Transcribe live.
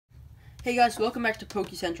Hey guys, welcome back to Poke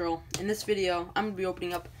Central. In this video, I'm going to be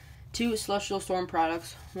opening up two Celestial Storm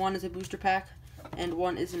products. One is a booster pack, and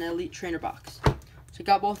one is an Elite Trainer box. So I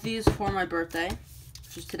got both these for my birthday,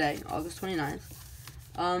 which is today, August 29th.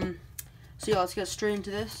 So yeah, let's get straight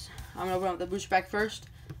into this. I'm going to open up the booster pack first,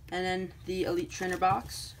 and then the Elite Trainer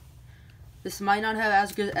box. This might not have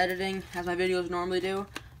as good editing as my videos normally do,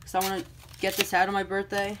 because I want to get this out on my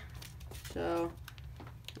birthday. So,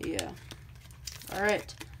 yeah.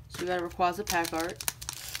 Alright. So we got a Rayquaza pack art.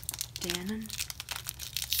 Danon.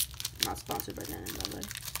 Not sponsored by Danon, by the way.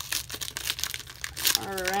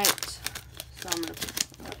 Alright. So I'm going to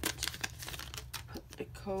put the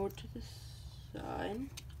code to the side.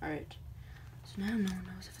 Alright. So now no one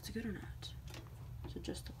knows if it's good or not. So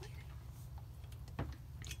just the lighting.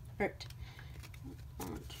 Alright. 1,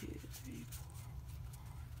 2, 3,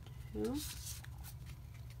 4, 1, 2.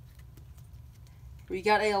 We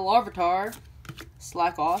got a Larvitar.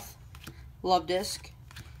 Slack Off, Love Disc,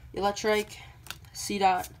 Electrike,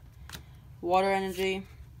 C-Dot, Water Energy,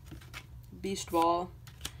 Beast Ball,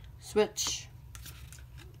 Switch,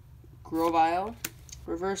 Grovyle,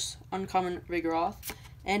 Reverse Uncommon Vigoroth,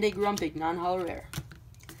 and a Grumpig non-holo rare.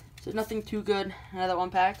 So nothing too good out of that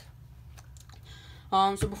one pack.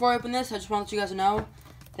 So before I open this, I just want to let you guys know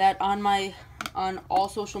that on all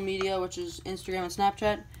social media, which is Instagram and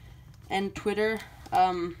Snapchat and Twitter,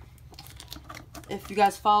 if you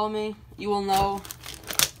guys follow me, you will know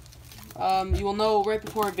right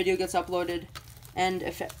before a video gets uploaded, and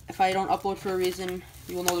if I don't upload for a reason,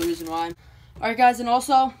 you will know the reason why. Alright guys, and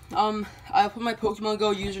also, I'll put my Pokemon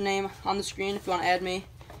Go username on the screen if you want to add me,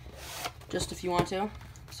 just if you want to.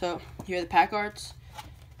 So, here are the pack arts.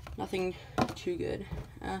 Nothing too good.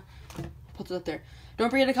 Put it up there. Don't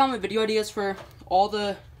forget to comment video ideas for all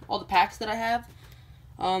the packs that I have.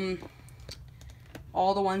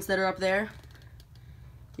 All the ones that are up there.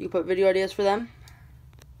 You can put video ideas for them.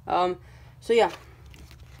 So yeah,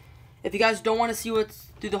 if you guys don't want to see what's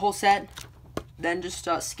through the whole set, then just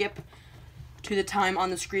skip to the time on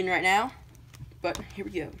the screen right now. But here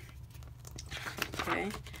we go. Okay,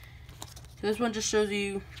 so this one just shows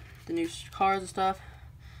you the new cards and stuff.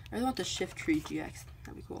 I really want the Shift Tree GX.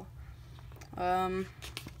 That'd be cool.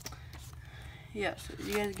 Yeah, so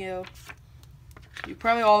you guys go. You've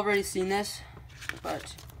probably already seen this,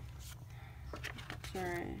 but.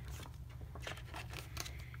 Sorry.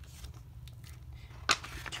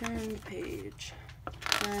 Turn the page.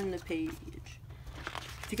 Turn the page.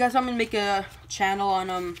 If you guys want me to make a channel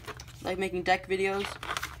on like making deck videos,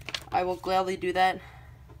 I will gladly do that.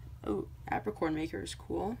 Oh, Apricorn Maker is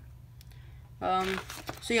cool. So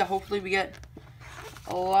yeah, hopefully we get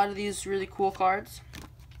a lot of these really cool cards.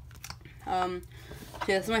 So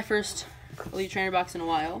yeah, this is my first Elite Trainer box in a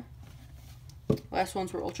while. Last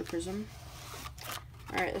ones were Ultra Prism.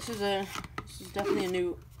 Alright, this is definitely a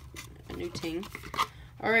new thing.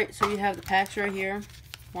 Alright, so we have the packs right here.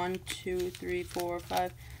 1, 2, 3, 4,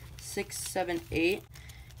 5, 6, 7, 8.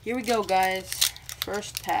 Here we go, guys.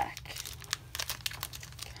 First pack.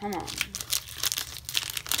 Come on.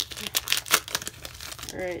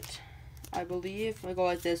 Alright. I believe if I go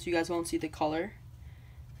like this, you guys won't see the color.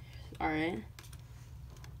 Alright.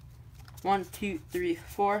 1, 2, 3,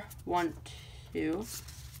 4. 1, 2.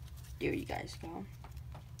 Here you guys go.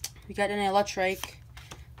 We got an Electrike,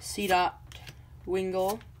 C-Dot,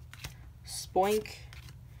 Wingull, Spoink,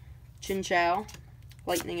 Chinchou,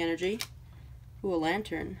 Lightning Energy. Ooh, a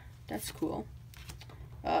Lantern. That's cool.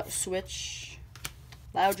 Switch,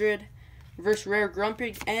 Loudred, Reverse Rare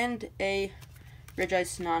Grumpig, and a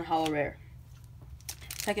Regice non-holo rare.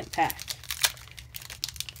 Second pack.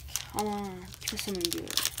 Come on, give us something good.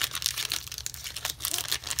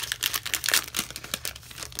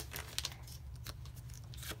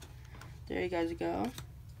 There you guys go.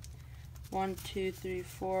 1, 2, 3,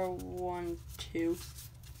 4, 1, 2.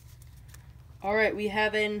 Alright, we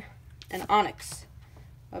have an Onix,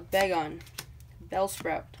 a Bagon,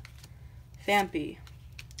 Bellsprout, Phanpy.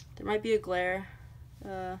 There might be a Glare.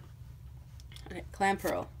 Okay,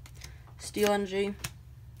 Clamperl, Steel Energy,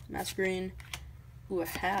 Masquerine, ooh, a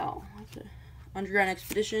Howl, Underground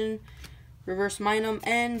Expedition, Reverse Minum,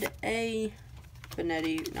 and a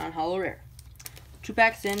Benetti non-holo rare. 2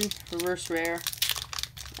 packs in, reverse rare.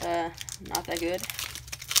 Not that good.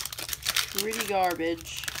 Pretty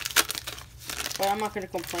garbage. But I'm not going to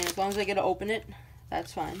complain. As long as I get to open it,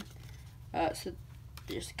 that's fine. So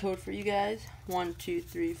there's the code for you guys. 1, 2,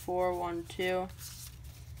 3, 4, 1, 2.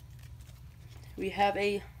 We have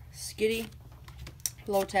a Skitty,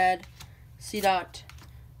 Lotad, C-Dot,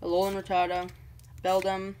 Alolan Rattata,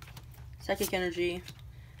 Beldum, Psychic Energy,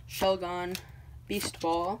 Shelgon, Beast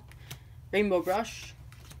Ball, Rainbow Brush,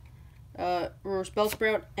 Reverse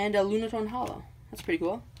Bellsprout, and a Lunatone Hollow. That's pretty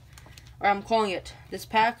cool. Alright, I'm calling it. This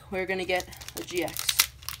pack, we're gonna get a GX.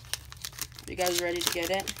 You guys ready to get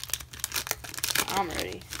it? I'm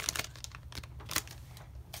ready.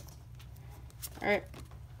 Alright,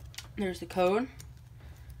 there's the code.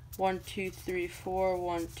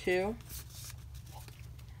 123412.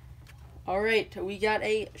 Alright, we got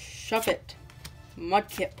a Shuppet,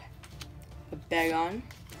 Mudkip, a Bagon.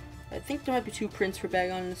 I think there might be 2 prints for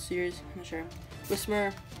Bagon in this series. I'm not sure.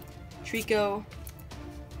 Whismur, Trico,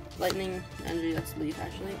 Lightning Energy, that's Leaf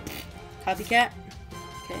actually. Copycat,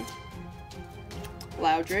 okay.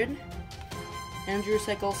 Loudred, Energy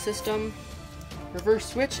Recycle System, Reverse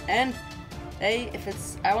Switch, and I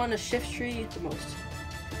want a Shift Tree the most.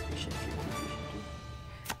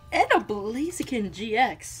 And a Blaziken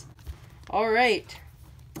GX. Alright.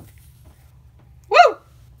 Woo!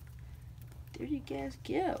 There you guys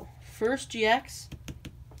go. First GX.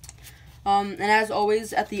 And as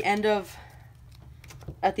always, at the end of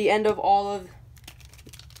all of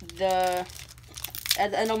the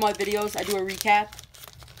at the end of my videos, I do a recap.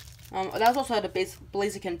 That was also at a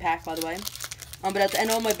Blaziken pack, by the way. But at the end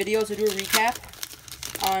of all my videos, I do a recap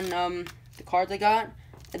on the cards I got,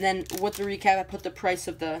 and then with the recap, I put the price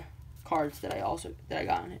of the cards that I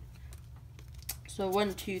got on it. So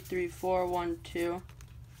 1, 2, 3, 4, 1, 2.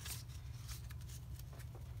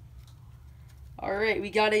 All right, we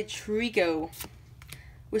got a Trico,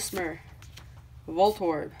 Whismur,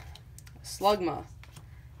 Voltorb, Slugma,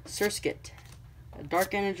 Surskit, a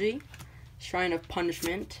Dark Energy, Shrine of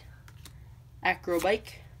Punishment,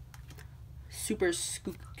 Acrobike, Super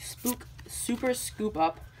Scoop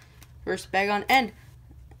Up, Reverse Bagon, and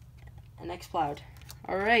an Exploud.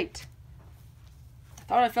 All right. I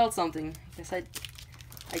thought I felt something.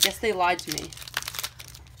 I guess they lied to me.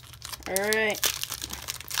 All right.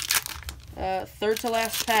 Third to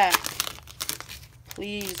last pack.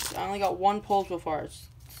 Please, I only got 1 pull so far.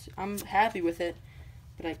 I'm happy with it,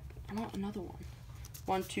 but I want another one.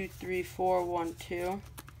 1, 2, 3, 4, 1, 2.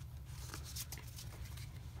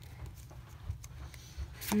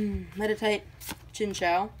 Meditite,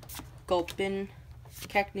 Chinchou, Gulpin,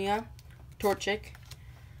 Cacnea, Torchic,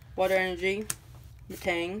 Water Energy,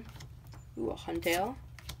 Metang, a Huntail,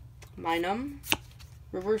 Minun,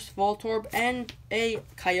 Reverse Voltorb, and a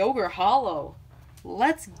Kyogre Hollow.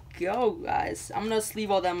 Let's go, guys. I'm gonna sleeve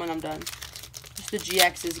all them when I'm done. Just the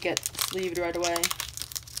GXs get sleeved right away.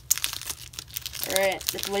 Alright,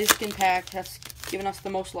 the Blaziken pack has given us the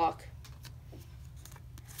most luck.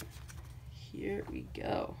 Here we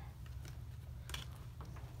go.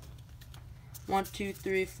 1, 2,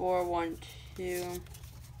 3, 4, 1, 2.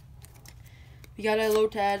 We got a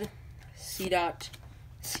Lotad, Seedot,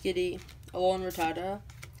 Skitty, Alolan Rattata,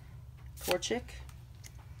 Torchic,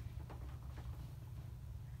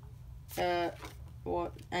 Fire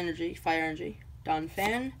Energy,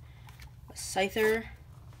 Donphan, a Scyther,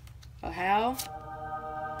 a How,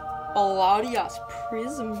 a Latias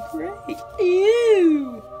Prism Gray.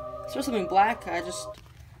 Ew! Is there something black? I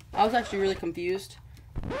was actually really confused.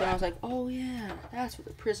 Then I was like, oh yeah, that's what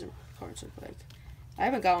the Prism cards look like. I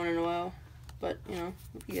haven't got one in a while, but you know,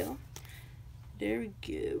 here we go. There we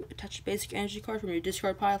go. Attach a basic energy card from your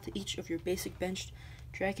discard pile to each of your basic benched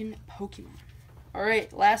dragon Pokemon.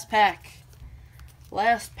 Alright, last pack.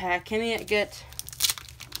 Last pack. Can we get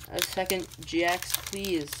a second GX,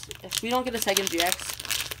 please? If we don't get a second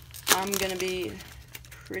GX, I'm gonna be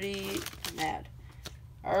pretty mad.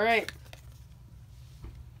 Alright.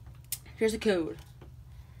 Here's the code.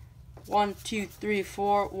 1, 2, 3,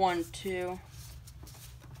 4, 1, 2.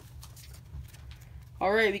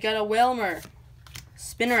 Alright, we got a Wailmer,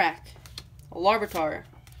 Spinarak, a Larvitar,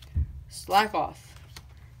 Slackoff,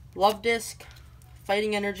 Love Disc,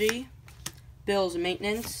 Fighting Energy, Bill's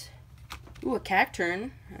Maintenance, a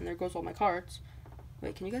Cacturn, and there goes all my cards.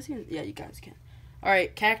 Wait, can you guys see? Yeah, you guys can.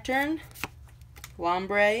 Alright, Cacturn,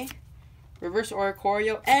 Lombre, Reverse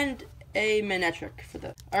Oricorio, and a Manectric for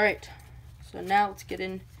the... Alright, so now let's get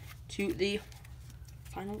into the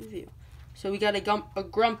final review. So we got a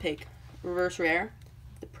Grumpig, Reverse Rare.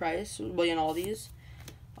 The price will be in all these.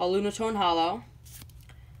 A Lunatone Hollow,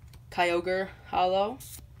 Kyogre Hollow,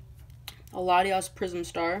 a Latias Prism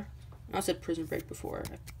Star. I said Prism Break before.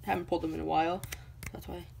 I haven't pulled them in a while. That's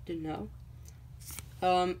why I didn't know.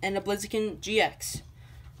 And a Blaziken GX.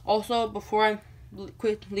 Also, before I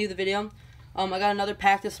leave the video, I got another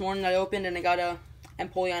pack this morning that I opened, and I got a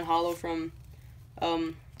Empoleon Hollow from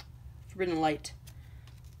Forbidden Light.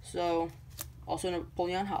 So, also an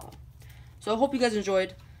Empoleon Hollow. So I hope you guys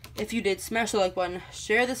enjoyed. If you did, smash the like button.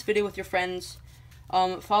 Share this video with your friends.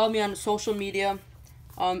 Follow me on social media,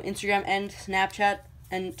 Instagram and Snapchat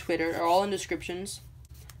and Twitter are all in descriptions.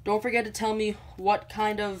 Don't forget to tell me what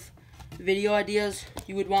kind of video ideas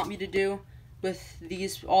you would want me to do with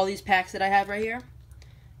all these packs that I have right here.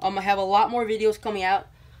 I have a lot more videos coming out,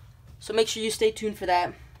 so make sure you stay tuned for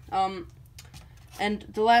that. And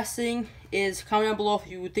the last thing is, comment down below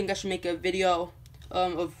if you would think I should make a video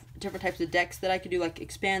of different types of decks that I could do, like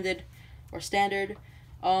expanded or standard.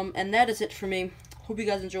 And that is it for me. Hope you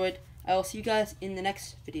guys enjoyed. I will see you guys in the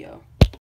next video.